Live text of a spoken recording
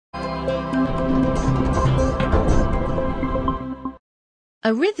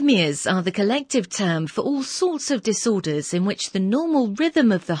Arrhythmias are the collective term for all sorts of disorders in which the normal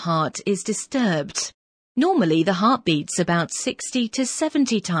rhythm of the heart is disturbed. Normally, the heart beats about 60 to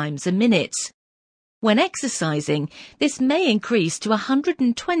 70 times a minute. When exercising, this may increase to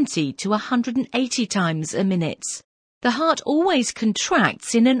 120 to 180 times a minute. The heart always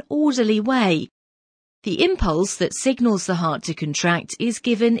contracts in an orderly way. The impulse that signals the heart to contract is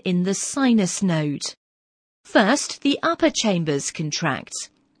given in the sinus node. First, the upper chambers contract.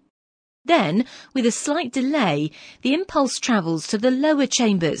 Then, with a slight delay, the impulse travels to the lower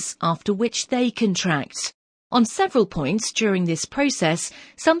chambers, after which they contract. On several points during this process,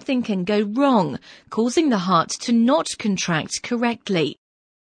 something can go wrong, causing the heart to not contract correctly.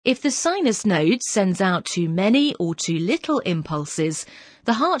 If the sinus node sends out too many or too little impulses,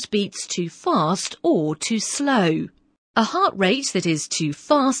 the heart beats too fast or too slow. A heart rate that is too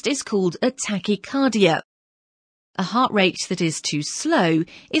fast is called a tachycardia. A heart rate that is too slow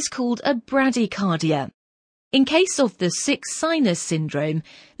is called a bradycardia. In case of the sick sinus syndrome,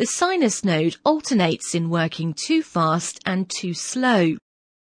 the sinus node alternates in working too fast and too slow.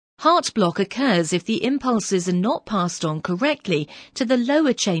 Heart block occurs if the impulses are not passed on correctly to the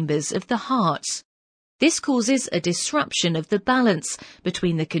lower chambers of the heart. This causes a disruption of the balance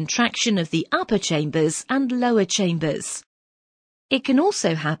between the contraction of the upper chambers and lower chambers. It can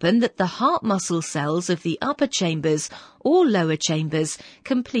also happen that the heart muscle cells of the upper chambers or lower chambers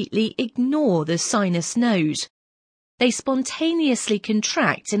completely ignore the sinus node. They spontaneously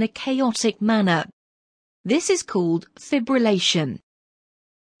contract in a chaotic manner. This is called fibrillation.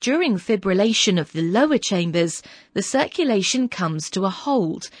 During fibrillation of the lower chambers, the circulation comes to a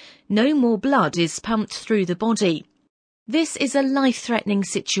halt. No more blood is pumped through the body. This is a life-threatening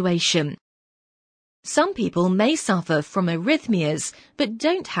situation. Some people may suffer from arrhythmias but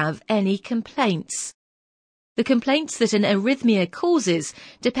don't have any complaints. The complaints that an arrhythmia causes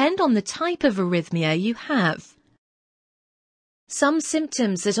depend on the type of arrhythmia you have. Some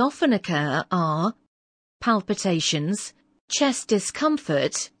symptoms that often occur are palpitations, chest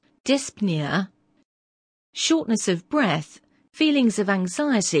discomfort, dyspnea, shortness of breath, feelings of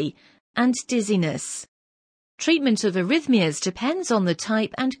anxiety, and dizziness. Treatment of arrhythmias depends on the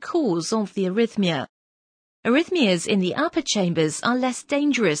type and cause of the arrhythmia. Arrhythmias in the upper chambers are less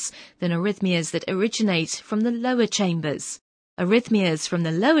dangerous than arrhythmias that originate from the lower chambers. Arrhythmias from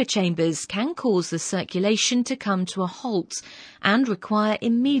the lower chambers can cause the circulation to come to a halt and require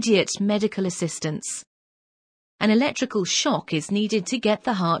immediate medical assistance. An electrical shock is needed to get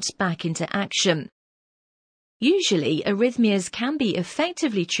the heart back into action. Usually, arrhythmias can be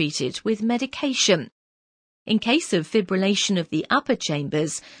effectively treated with medication. In case of fibrillation of the upper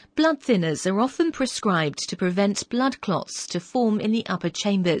chambers, blood thinners are often prescribed to prevent blood clots to form in the upper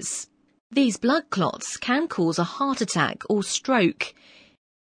chambers. These blood clots can cause a heart attack or stroke.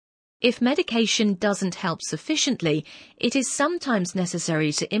 If medication doesn't help sufficiently, it is sometimes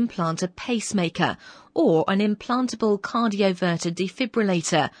necessary to implant a pacemaker or an implantable cardioverter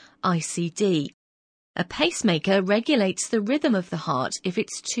defibrillator, ICD. A pacemaker regulates the rhythm of the heart if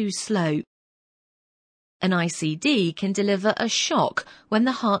it's too slow. An ICD can deliver a shock when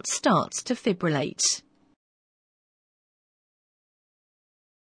the heart starts to fibrillate.